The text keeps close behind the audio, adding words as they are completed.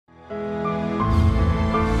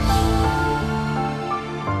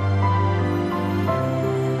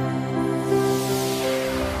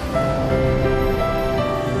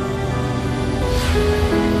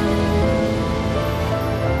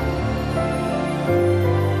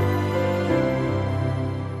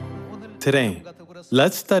Today,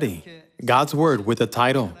 let's study God's Word with the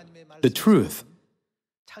title, The Truth,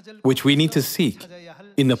 which we need to seek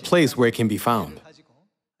in the place where it can be found.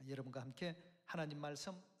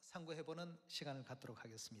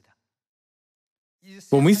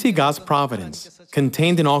 When we see God's providence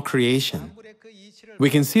contained in all creation,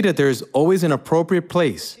 we can see that there is always an appropriate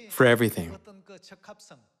place for everything.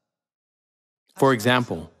 For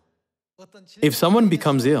example, if someone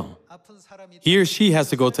becomes ill, he or she has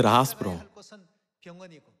to go to the hospital.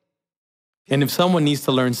 And if someone needs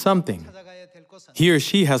to learn something, he or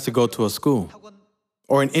she has to go to a school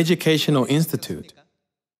or an educational institute.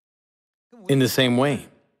 In the same way,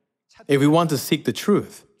 if we want to seek the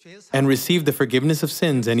truth and receive the forgiveness of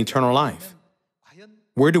sins and eternal life,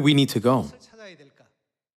 where do we need to go?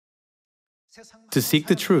 To seek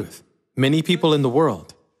the truth, many people in the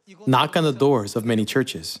world knock on the doors of many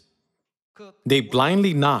churches. They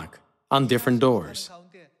blindly knock on different doors,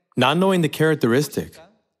 not knowing the characteristic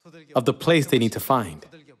of the place they need to find.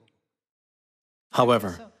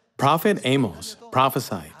 However, Prophet Amos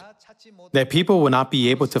prophesied that people will not be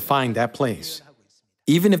able to find that place,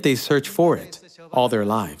 even if they search for it all their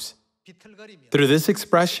lives. Through this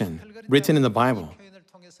expression written in the Bible,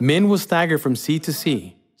 men will stagger from sea to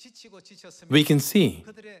sea. We can see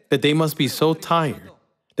that they must be so tired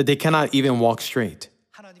that they cannot even walk straight.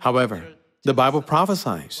 However, the Bible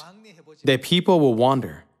prophesies that people will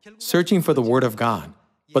wander, searching for the Word of God,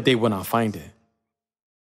 but they will not find it.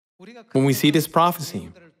 When we see this prophecy,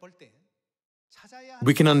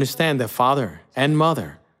 we can understand that Father and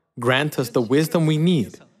Mother grant us the wisdom we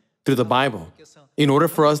need through the Bible in order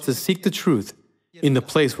for us to seek the truth in the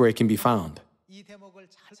place where it can be found.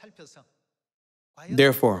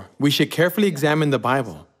 Therefore, we should carefully examine the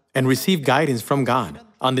Bible and receive guidance from God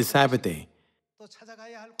on this Sabbath day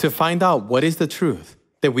to find out what is the truth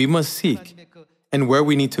that we must seek and where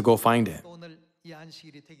we need to go find it.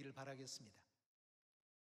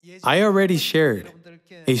 I already shared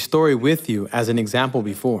a story with you as an example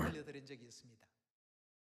before.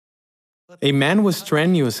 A man was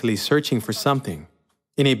strenuously searching for something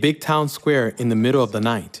in a big town square in the middle of the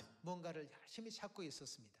night.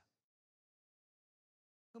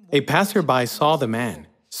 A passerby saw the man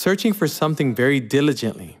searching for something very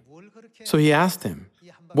diligently. So he asked him,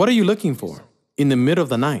 "What are you looking for in the middle of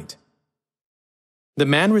the night?" The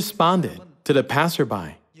man responded to the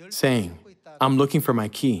passerby, saying, "I'm looking for my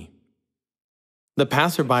key." The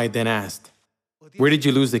passerby then asked, "Where did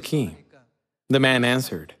you lose the key?" The man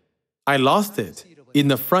answered, "I lost it in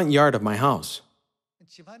the front yard of my house."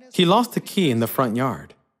 He lost the key in the front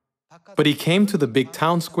yard, but he came to the big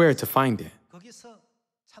town square to find it.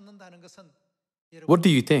 What do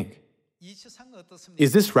you think?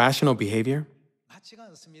 Is this rational behavior?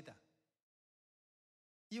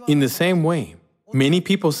 In the same way, many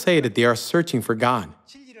people say that they are searching for God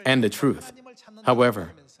and the truth.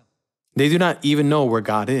 However, they do not even know where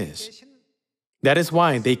God is. That is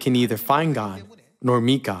why they can neither find God nor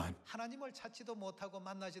meet God.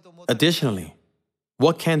 Additionally,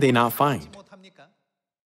 what can they not find?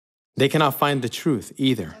 They cannot find the truth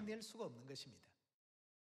either.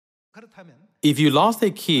 If you lost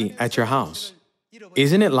a key at your house,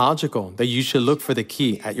 isn't it logical that you should look for the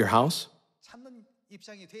key at your house?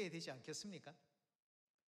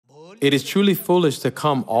 It is truly foolish to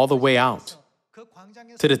come all the way out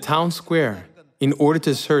to the town square in order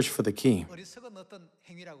to search for the key.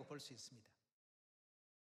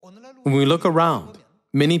 When we look around,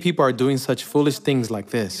 many people are doing such foolish things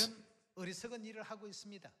like this.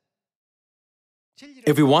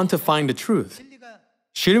 If we want to find the truth,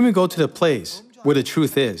 shouldn't we go to the place where the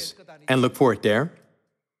truth is and look for it there?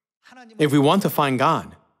 If we want to find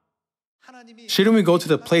God, shouldn't we go to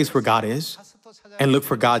the place where God is and look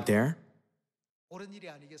for God there?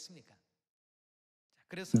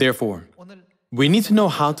 Therefore, we need to know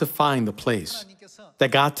how to find the place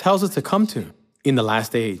that God tells us to come to in the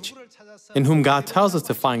last age, and whom God tells us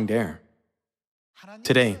to find there.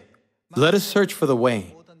 Today, let us search for the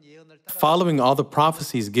way, following all the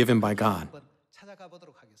prophecies given by God.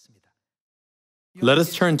 Let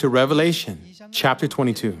us turn to Revelation chapter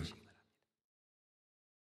 22.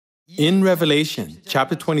 In Revelation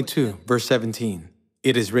chapter 22, verse 17,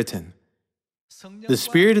 it is written, "The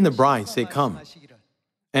Spirit and the bride say, 'Come,'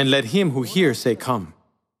 and let him who hears say, 'Come.'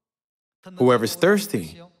 Whoever is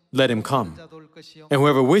thirsty, let him come, and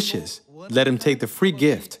whoever wishes, let him take the free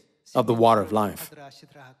gift of the water of life."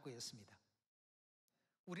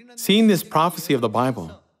 Seeing this prophecy of the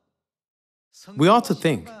Bible, we ought to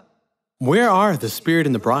think, where are the Spirit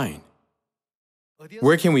and the bride?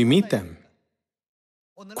 Where can we meet them?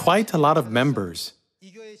 Quite a lot of members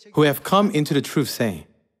who have come into the truth say,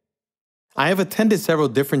 I have attended several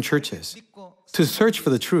different churches to search for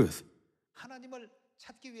the truth.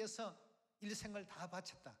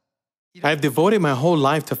 I have devoted my whole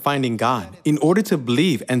life to finding God in order to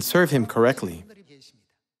believe and serve Him correctly.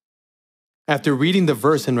 After reading the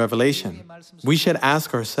verse in Revelation, we should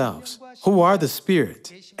ask ourselves, who are the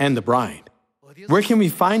Spirit and the bride? Where can we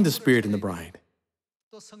find the Spirit and the bride?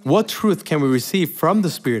 What truth can we receive from the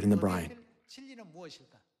Spirit and the bride?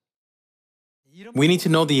 We need to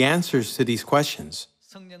know the answers to these questions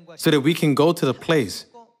so that we can go to the place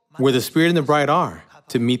where the Spirit and the bride are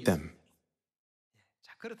to meet them.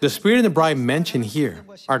 The Spirit and the bride mentioned here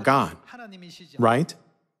are God, right?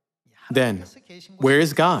 Then, where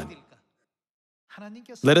is God?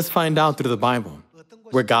 Let us find out through the Bible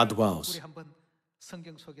where God dwells.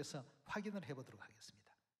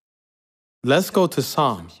 Let's go to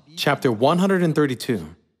Psalm chapter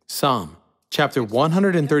 132. Psalm chapter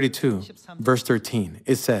 132, verse 13.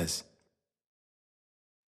 It says,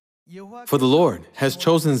 "For the Lord has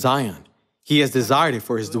chosen Zion. He has desired it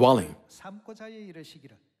for His dwelling.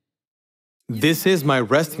 This is my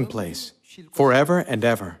resting place forever and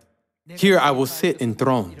ever. Here I will sit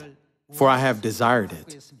enthroned, for I have desired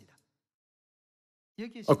it."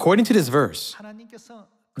 According to this verse,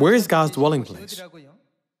 where is God's dwelling place?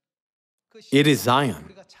 It is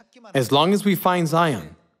Zion. As long as we find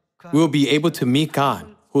Zion, we will be able to meet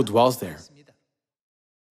God who dwells there.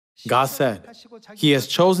 God said, He has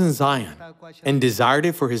chosen Zion and desired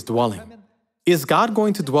it for His dwelling. Is God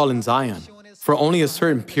going to dwell in Zion for only a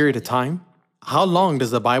certain period of time? How long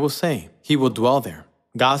does the Bible say He will dwell there?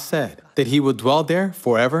 God said that He will dwell there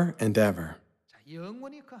forever and ever.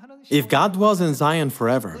 If God dwells in Zion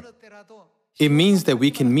forever, it means that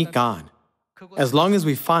we can meet God as long as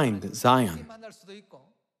we find Zion.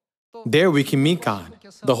 There we can meet God,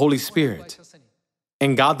 the Holy Spirit,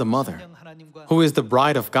 and God the Mother, who is the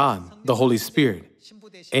bride of God, the Holy Spirit,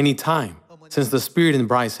 anytime, since the Spirit and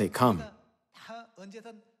bride say, "Come."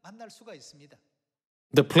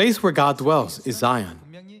 The place where God dwells is Zion.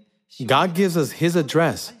 God gives us His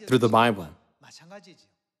address through the Bible.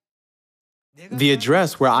 The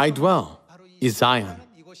address where I dwell is Zion.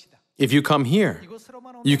 If you come here,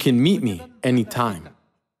 you can meet me anytime.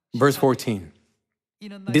 Verse 14.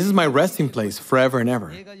 "This is my resting place forever and ever.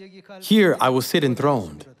 Here I will sit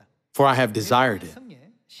enthroned, for I have desired it.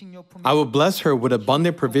 I will bless her with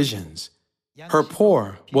abundant provisions. Her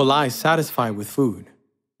poor will I satisfy with food.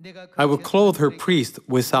 I will clothe her priest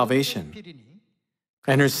with salvation,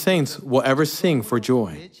 and her saints will ever sing for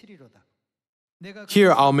joy.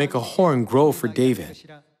 Here I'll make a horn grow for David,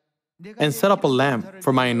 and set up a lamp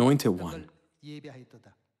for my anointed one.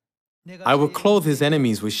 I will clothe his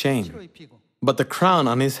enemies with shame, but the crown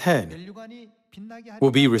on his head will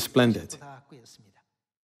be resplendent."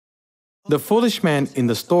 The foolish man in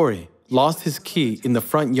the story lost his key in the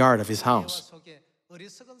front yard of his house,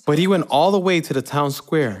 but he went all the way to the town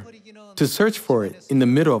square to search for it in the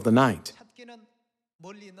middle of the night.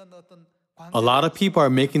 A lot of people are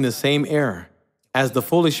making the same error as the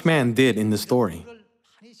foolish man did in the story.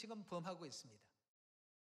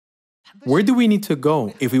 Where do we need to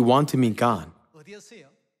go if we want to meet God?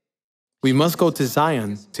 We must go to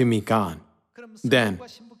Zion to meet God. Then,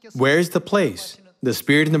 where is the place the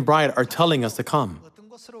Spirit and the bride are telling us to come?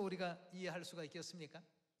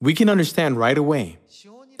 We can understand right away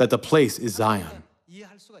that the place is Zion.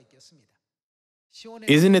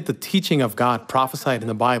 Isn't it the teaching of God prophesied in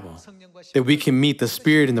the Bible that we can meet the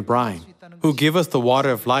Spirit and the bride who give us the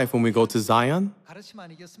water of life when we go to Zion?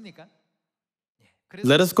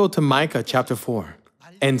 Let us go to Micah chapter 4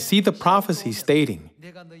 and see the prophecy stating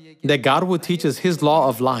that God will teach us His law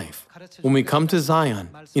of life when we come to Zion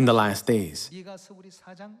in the last days.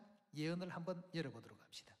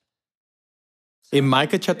 In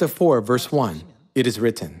Micah chapter 4, verse 1, it is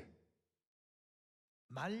written,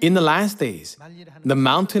 "In the last days, the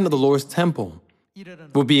mountain of the Lord's temple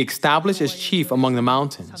will be established as chief among the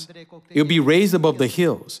mountains. It will be raised above the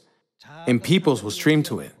hills, and peoples will stream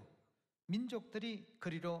to it.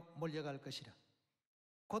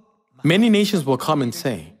 Many nations will come and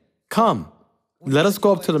say, 'Come, let us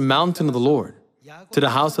go up to the mountain of the Lord, to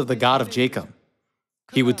the house of the God of Jacob.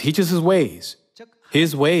 He will teach us His ways.'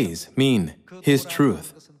 His ways mean His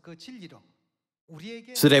truth,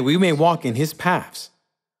 so that we may walk in His paths.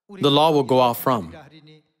 The law will go out from."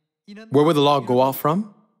 Where will the law go out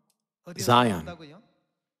from? Zion.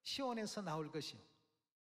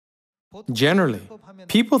 Generally,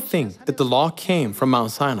 people think that the law came from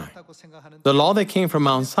Mount Sinai. The law that came from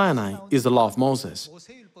Mount Sinai is the law of Moses.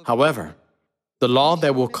 However, the law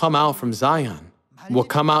that will come out from Zion will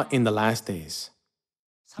come out in the last days.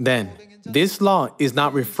 Then, this law is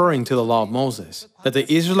not referring to the law of Moses that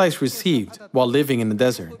the Israelites received while living in the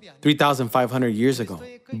desert 3,500 years ago,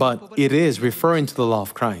 but it is referring to the law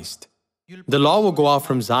of Christ. The law will go out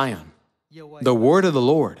from Zion, the word of the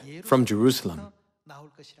Lord from Jerusalem.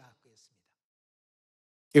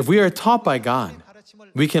 If we are taught by God,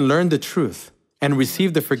 we can learn the truth and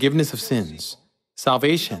receive the forgiveness of sins,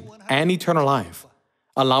 salvation, and eternal life,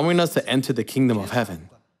 allowing us to enter the kingdom of heaven,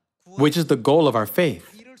 which is the goal of our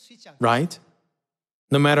faith, right?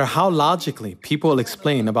 No matter how logically people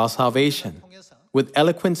explain about salvation with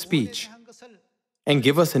eloquent speech and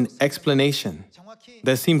give us an explanation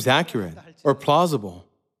that seems accurate or plausible,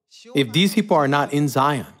 if these people are not in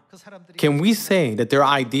Zion, can we say that their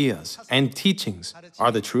ideas and teachings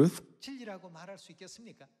are the truth?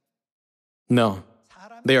 No,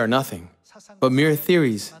 they are nothing but mere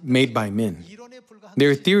theories made by men.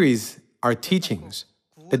 Their theories are teachings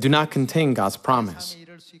that do not contain God's promise.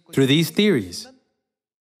 Through these theories,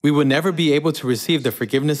 we would never be able to receive the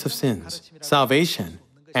forgiveness of sins, salvation,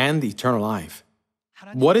 and eternal life.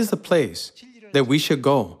 What is the place that we should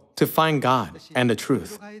go to find God and the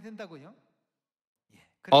truth?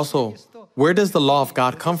 Also, where does the law of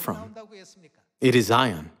God come from? It is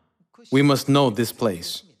Zion. We must know this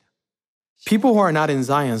place. People who are not in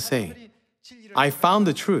Zion say, I found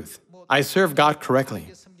the truth. I serve God correctly.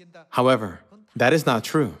 However, that is not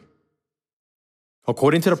true.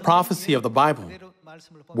 According to the prophecy of the Bible,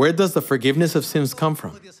 where does the forgiveness of sins come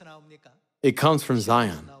from? It comes from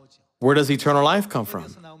Zion. Where does eternal life come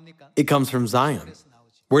from? It comes from Zion.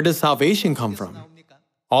 Where does salvation come from?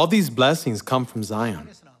 All these blessings come from Zion.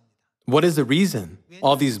 What is the reason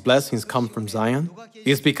all these blessings come from Zion?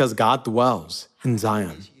 It's because God dwells in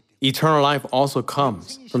Zion. Eternal life also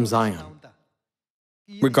comes from Zion.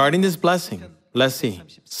 Regarding this blessing, let's see.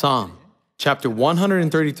 Psalm chapter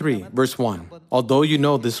 133, verse 1. Although you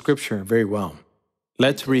know this scripture very well.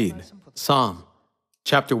 Let's read. Psalm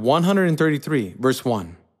chapter 133, verse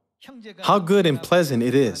 1. How good and pleasant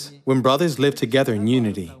it is when brothers live together in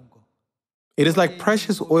unity. It is like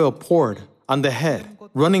precious oil poured on the head,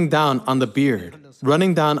 running down on the beard,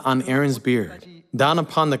 running down on Aaron's beard, down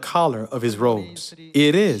upon the collar of his robes.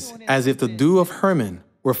 It is as if the dew of Hermon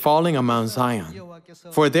were falling on Mount Zion.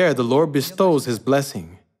 For there the Lord bestows his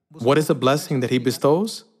blessing. What is the blessing that he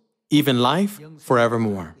bestows? Even life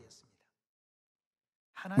forevermore.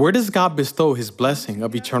 Where does God bestow his blessing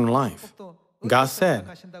of eternal life? God said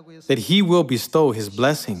that he will bestow his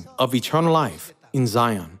blessing of eternal life in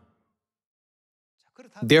Zion.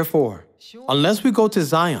 Therefore, unless we go to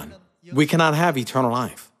Zion, we cannot have eternal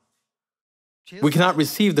life. We cannot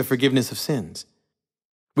receive the forgiveness of sins.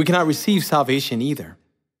 We cannot receive salvation either.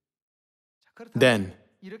 Then,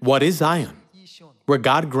 what is Zion, where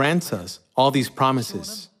God grants us all these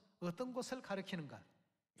promises?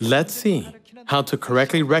 Let's see how to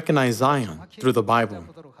correctly recognize Zion through the Bible.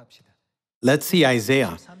 Let's see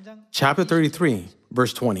Isaiah chapter 33,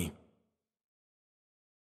 verse 20.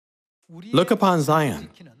 Look upon Zion,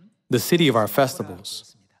 the city of our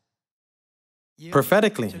festivals.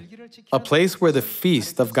 Prophetically, a place where the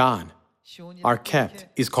feasts of God are kept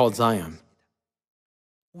is called Zion.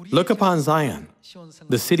 Look upon Zion,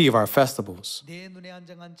 the city of our festivals.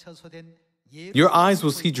 Your eyes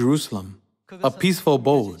will see Jerusalem, a peaceful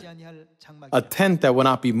abode, a tent that will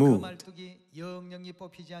not be moved.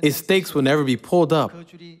 Its stakes will never be pulled up,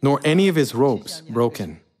 nor any of its ropes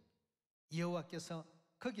broken.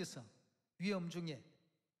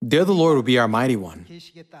 There the Lord will be our mighty one.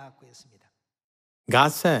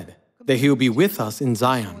 God said that he will be with us in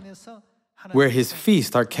Zion, where his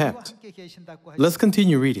feasts are kept. Let's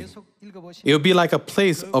continue reading. It will be like a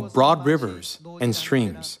place of broad rivers and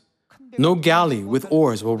streams. No galley with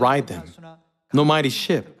oars will ride them. No mighty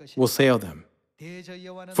ship will sail them.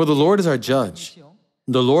 For the Lord is our judge.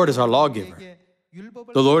 The Lord is our lawgiver.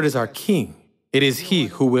 The Lord is our king. It is he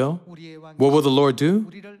who will. What will the Lord do?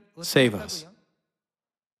 Save us.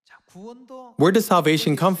 Where does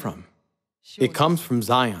salvation come from? It comes from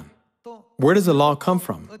Zion. Where does the law come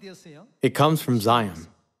from? It comes from Zion.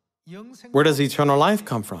 Where does eternal life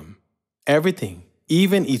come from? Everything,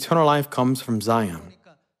 even eternal life, comes from Zion.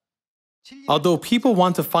 Although people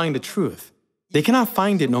want to find the truth, they cannot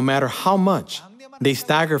find it no matter how much they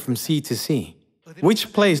stagger from sea to sea.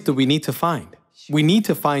 Which place do we need to find? We need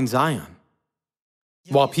to find Zion.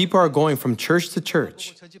 While people are going from church to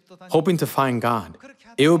church, hoping to find God,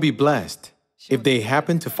 it will be blessed if they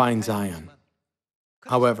happen to find Zion.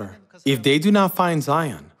 However, if they do not find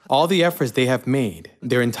Zion, all the efforts they have made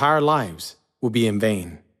their entire lives will be in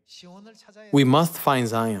vain. We must find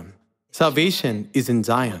Zion. Salvation is in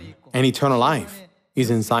Zion, and eternal life is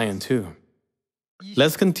in Zion too.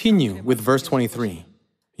 Let's continue with verse 23.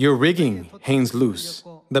 Your rigging hangs loose.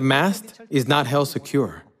 The mast is not held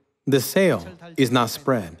secure. The sail is not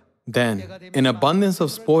spread. Then an abundance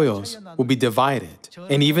of spoils will be divided,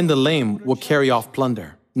 and even the lame will carry off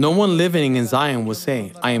plunder. No one living in Zion will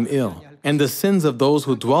say, I am ill, and the sins of those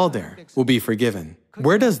who dwell there will be forgiven.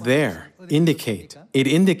 Where does there indicate? It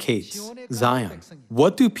indicates Zion.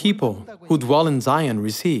 What do people who dwell in Zion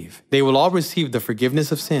receive? They will all receive the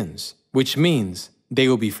forgiveness of sins, which means they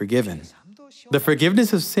will be forgiven. The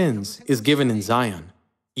forgiveness of sins is given in Zion.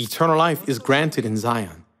 Eternal life is granted in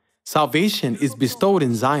Zion. Salvation is bestowed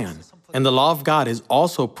in Zion, and the law of God is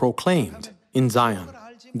also proclaimed in Zion.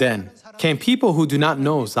 Then, can people who do not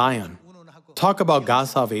know Zion talk about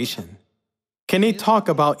God's salvation? Can they talk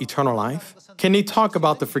about eternal life? Can they talk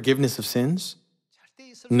about the forgiveness of sins?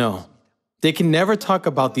 No. They can never talk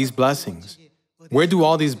about these blessings. Where do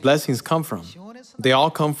all these blessings come from? They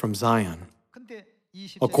all come from Zion.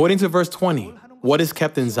 According to verse 20, what is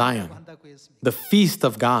kept in Zion? The feast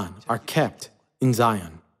of God are kept in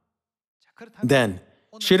Zion. Then,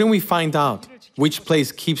 shouldn't we find out which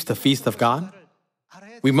place keeps the feast of God?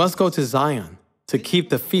 We must go to Zion to keep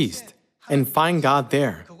the feast and find God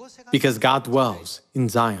there, because God dwells in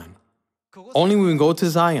Zion. Only when we go to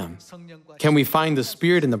Zion can we find the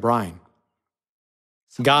Spirit and the bride.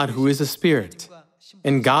 God, who is the Spirit,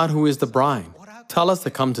 and God, who is the bride, tell us to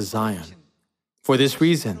come to Zion. For this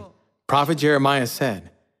reason, Prophet Jeremiah said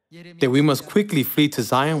that we must quickly flee to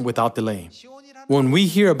Zion without delay. When we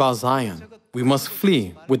hear about Zion, we must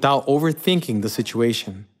flee without overthinking the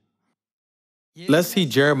situation. Let's see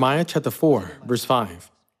Jeremiah chapter 4, verse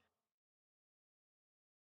 5.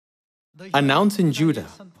 Announce in Judah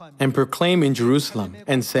and proclaim in Jerusalem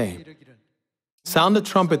and say, sound the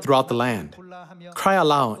trumpet throughout the land. Cry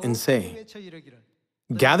aloud and say,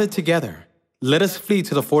 gather together, let us flee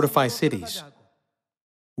to the fortified cities.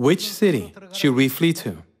 Which city should we flee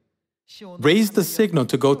to? Raise the signal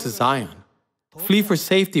to go to Zion. Flee for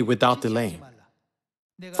safety without delay.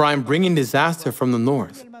 For I am bringing disaster from the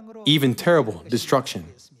north, even terrible destruction.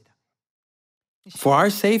 For our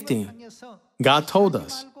safety, God told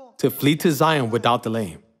us to flee to Zion without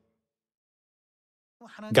delay.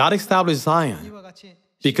 God established Zion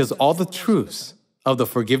because all the truths of the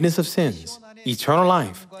forgiveness of sins, eternal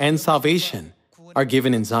life, and salvation are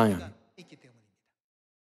given in Zion.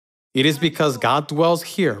 It is because God dwells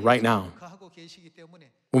here right now.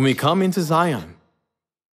 When we come into Zion,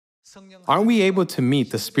 aren't we able to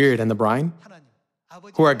meet the Spirit and the bride,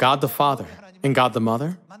 who are God the Father and God the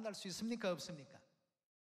Mother?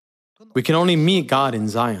 We can only meet God in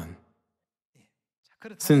Zion.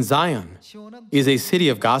 Since Zion is a city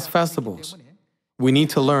of God's festivals, we need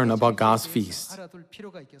to learn about God's feasts.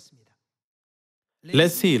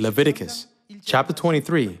 Let's see Leviticus chapter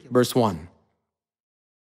 23, verse 1.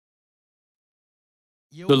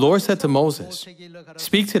 The Lord said to Moses,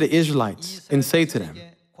 speak to the Israelites and say to them,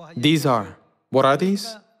 these are, what are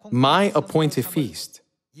these? My appointed feast,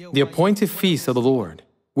 the appointed feast of the Lord,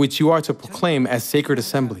 which you are to proclaim as sacred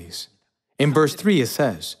assemblies. In verse 3 it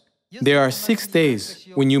says, there are 6 days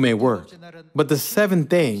when you may work, but the 7th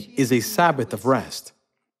day is a Sabbath of rest.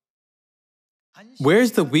 Where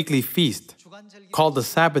is the weekly feast called the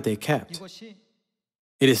Sabbath day kept?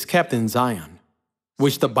 It is kept in Zion,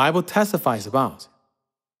 which the Bible testifies about.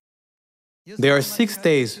 There are 6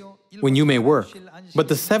 days when you may work, but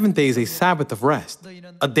the 7th day is a Sabbath of rest,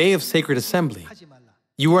 a day of sacred assembly.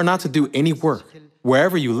 You are not to do any work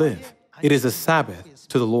wherever you live. It is a Sabbath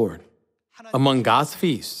to the Lord. Among God's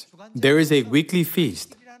feasts, there is a weekly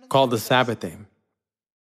feast called the Sabbath day.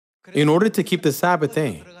 In order to keep the Sabbath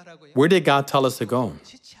day, where did God tell us to go?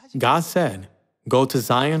 God said, go to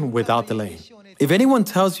Zion without delay. If anyone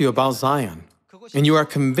tells you about Zion, and you are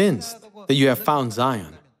convinced that you have found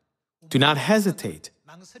Zion, do not hesitate,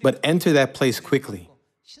 but enter that place quickly.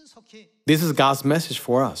 This is God's message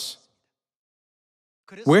for us.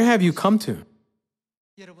 Where have you come to?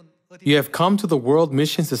 You have come to the World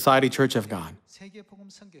Mission Society Church of God.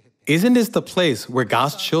 Isn't this the place where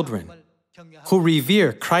God's children, who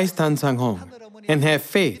revere Christ Ahnsahnghong and have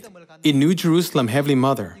faith in New Jerusalem Heavenly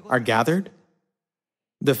Mother, are gathered?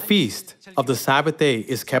 The feast of the Sabbath day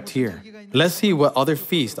is kept here. Let's see what other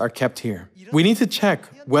feasts are kept here. We need to check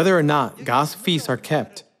whether or not God's feasts are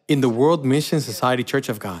kept in the World Mission Society Church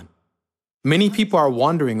of God. Many people are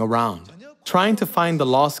wandering around, trying to find the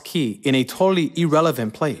lost key in a totally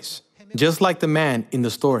irrelevant place. Just like the man in the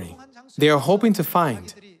story, they are hoping to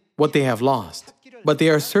find what they have lost, but they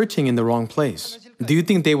are searching in the wrong place. Do you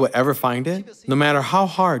think they will ever find it? No matter how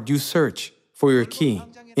hard you search for your key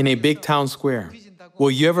in a big town square,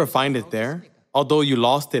 will you ever find it there? although you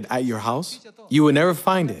lost it at your house, you will never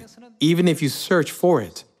find it, even if you search for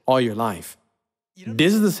it all your life.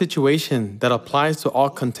 This is the situation that applies to all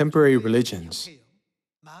contemporary religions.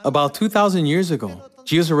 About 2,000 years ago,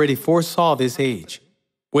 Jesus already foresaw this age,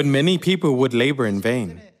 when many people would labor in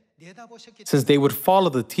vain, since they would follow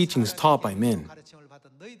the teachings taught by men.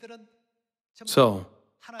 So,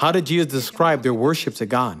 how did Jesus describe their worship to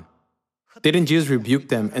God? Didn't Jesus rebuke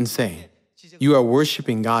them and say, "You are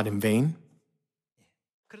worshiping God in vain"?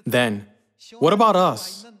 Then, what about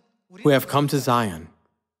us who have come to Zion?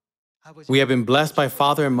 We have been blessed by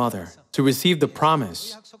Father and Mother to receive the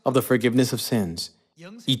promise of the forgiveness of sins,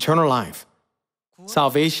 eternal life,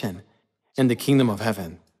 salvation, and the kingdom of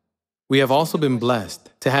heaven. We have also been blessed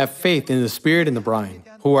to have faith in the Spirit and the bride,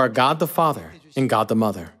 who are God the Father and God the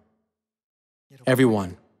Mother.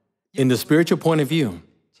 Everyone, in the spiritual point of view,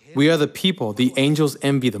 we are the people the angels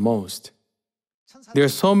envy the most. There are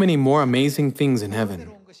so many more amazing things in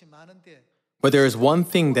heaven, but there is one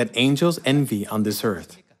thing that angels envy on this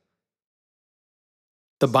earth.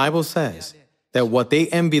 The Bible says that what they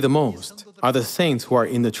envy the most are the saints who are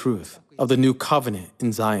in the truth of the new covenant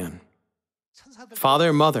in Zion. Father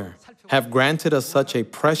and Mother have granted us such a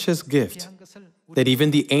precious gift that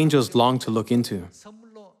even the angels long to look into.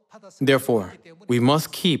 Therefore, we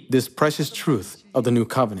must keep this precious truth of the new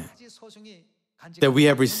covenant that we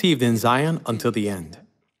have received in Zion until the end.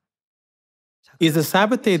 Is the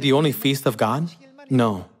Sabbath day the only feast of God?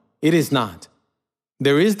 No, it is not.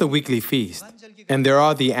 There is the weekly feast, and there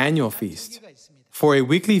are the annual feasts. For a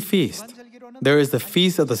weekly feast, there is the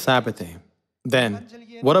feast of the Sabbath day. Then,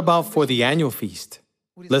 what about for the annual feast?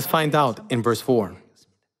 Let's find out in verse 4.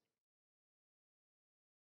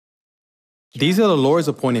 These are the Lord's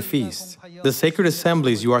appointed feasts, the sacred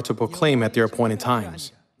assemblies you are to proclaim at their appointed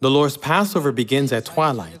times. The Lord's Passover begins at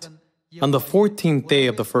twilight, on the 14th day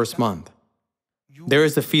of the first month. There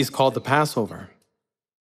is the feast called the Passover.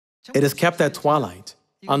 It is kept at twilight,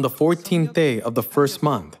 on the 14th day of the first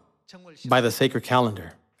month, by the sacred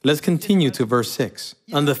calendar. Let's continue to verse 6.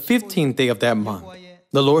 On the 15th day of that month,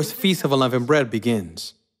 the Lord's Feast of Unleavened Bread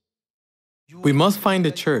begins. We must find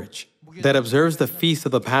a church that observes the Feast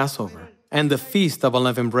of the Passover and the Feast of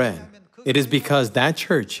Unleavened Bread. It is because that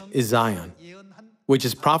church is Zion, which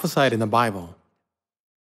is prophesied in the Bible.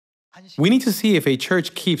 We need to see if a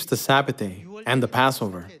church keeps the Sabbath day and the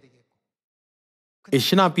Passover. It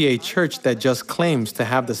should not be a church that just claims to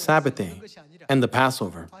have the Sabbath day and the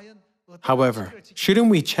Passover. However, shouldn't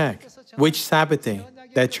we check which Sabbath day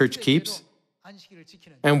that church keeps?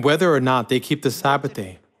 And whether or not they keep the Sabbath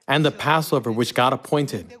day and the Passover which God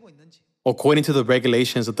appointed, according to the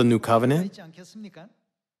regulations of the New Covenant?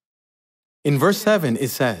 In verse 7 it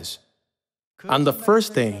says, "On the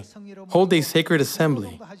first day, hold a sacred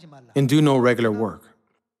assembly and do no regular work."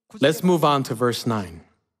 Let's move on to verse 9.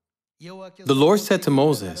 The Lord said to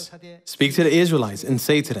Moses, "Speak to the Israelites and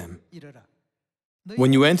say to them,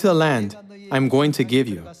 when you enter the land I am going to give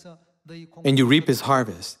you, and you reap his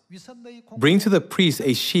harvest, bring to the priest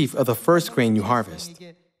a sheaf of the first grain you harvest.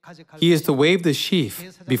 He is to wave the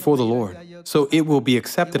sheaf before the Lord, so it will be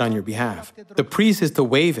accepted on your behalf. The priest is to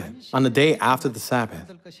wave it on the day after the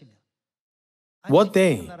Sabbath." What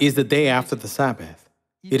day is the day after the Sabbath?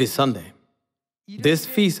 It is Sunday. This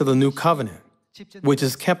feast of the New Covenant, which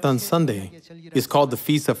is kept on Sunday, is called the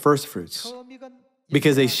Feast of First Fruits,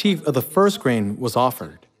 because a sheaf of the first grain was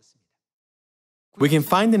offered. We can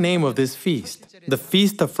find the name of this feast, the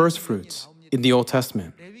Feast of First Fruits, in the Old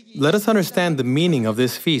Testament. Let us understand the meaning of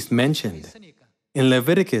this feast mentioned in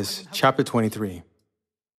Leviticus chapter 23.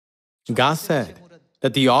 God said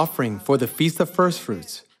that the offering for the Feast of First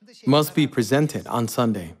Fruits must be presented on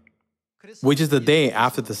Sunday, which is the day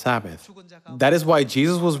after the Sabbath. That is why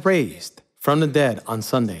Jesus was raised from the dead on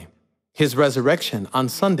Sunday. His resurrection on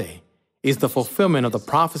Sunday is the fulfillment of the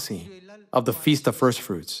prophecy of the Feast of First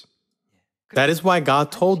Fruits. That is why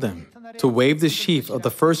God told them to wave the sheaf of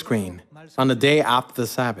the first grain on the day after the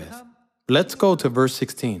Sabbath. Let's go to verse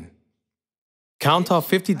 16. Count off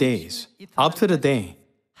 50 days, up to the day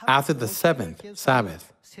after the seventh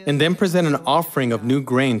Sabbath, and then present an offering of new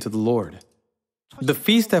grain to the Lord. The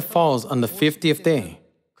feast that falls on the 50th day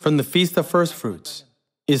from the Feast of First Fruits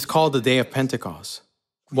is called the Day of Pentecost.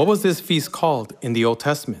 What was this feast called in the Old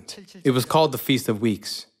Testament? It was called the Feast of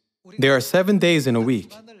Weeks. There are 7 days in a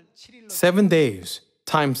week. 7 days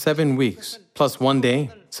times 7 weeks plus 1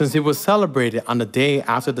 day, since it was celebrated on the day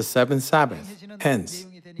after the seventh Sabbath. Hence,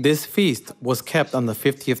 this feast was kept on the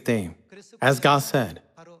 50th day. As God said,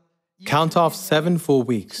 count off 7 full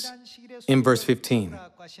weeks. In verse 15,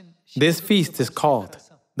 this feast is called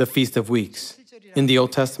the Feast of Weeks in the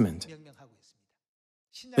Old Testament.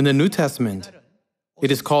 In the New Testament,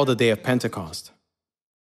 It is called the day of Pentecost.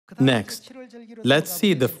 Next, let's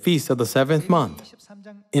see the feast of the seventh month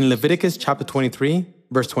in Leviticus chapter 23,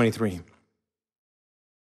 verse 23.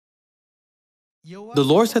 The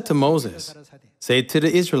Lord said to Moses, "Say to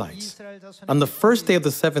the Israelites, on the first day of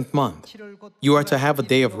the seventh month, you are to have a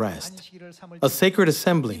day of rest, a sacred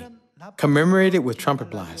assembly, commemorated with trumpet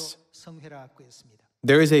blasts.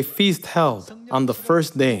 There is a feast held on the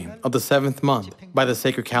first day of the seventh month by the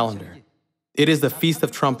sacred calendar. It is the Feast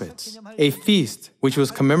of Trumpets, a feast which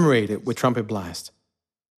was commemorated with trumpet blast."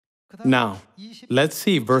 Now, let's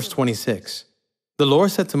see verse 26. The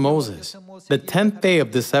Lord said to Moses, "The 10th day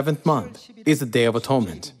of the seventh month is the Day of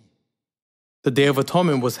Atonement." The Day of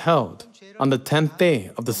Atonement was held on the 10th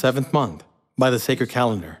day of the seventh month by the sacred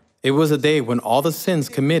calendar. It was a day when all the sins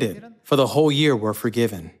committed for the whole year were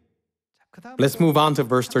forgiven. Let's move on to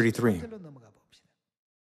verse 33.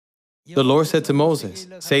 The Lord said to Moses,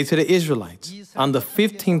 "Say to the Israelites, on the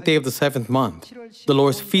 15th day of the seventh month, the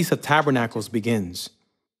Lord's Feast of Tabernacles begins."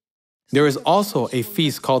 There is also a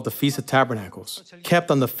feast called the Feast of Tabernacles,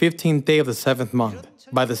 kept on the 15th day of the seventh month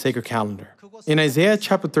by the sacred calendar. In Isaiah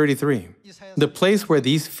chapter 33, the place where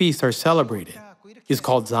these feasts are celebrated is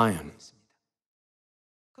called Zion.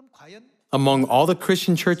 Among all the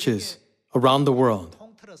Christian churches around the world,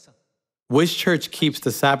 which church keeps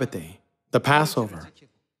the Sabbath day, the Passover,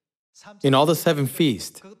 in all the seven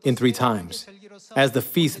feasts in 3 times, as the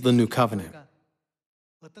Feast of the New Covenant?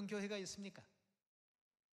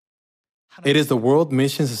 It is the World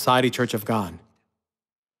Mission Society Church of God.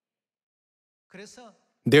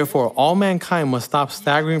 Therefore, all mankind must stop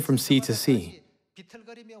staggering from sea to sea.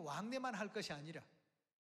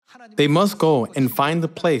 They must go and find the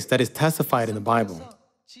place that is testified in the Bible.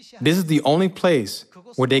 This is the only place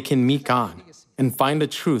where they can meet God and find the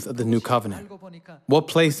truth of the New Covenant. What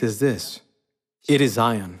place is this? It is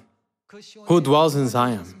Zion. Who dwells in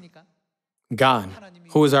Zion? God,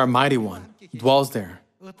 who is our mighty one, dwells there.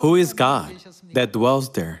 Who is God that dwells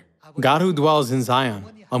there? God who dwells in Zion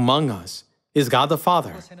among us is God the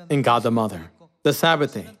Father and God the Mother. The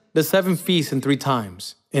Sabbath day, the 7 feasts in 3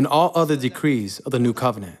 times, and all other decrees of the New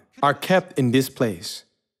Covenant are kept in this place.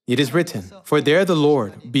 It is written, "For there the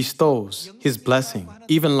Lord bestows His blessing,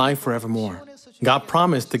 even life forevermore." God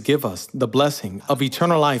promised to give us the blessing of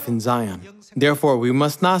eternal life in Zion. Therefore, we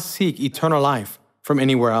must not seek eternal life from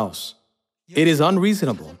anywhere else. It is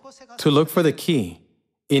unreasonable to look for the key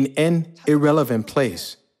in an irrelevant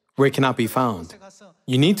place where it cannot be found.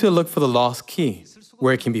 You need to look for the lost key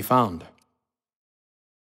where it can be found.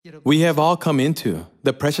 We have all come into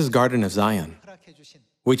the precious garden of Zion,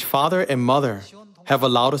 which Father and Mother have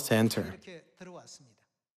allowed us to enter.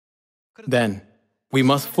 Then, we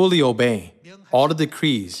must fully obey all the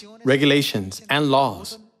decrees, regulations, and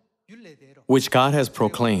laws which God has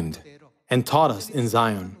proclaimed and taught us in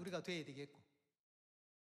Zion,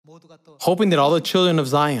 hoping that all the children of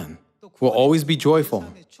Zion will always be joyful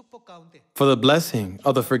for the blessing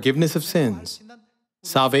of the forgiveness of sins,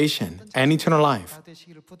 salvation, and eternal life.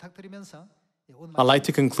 I'd like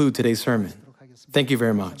to conclude today's sermon. Thank you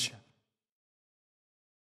very much.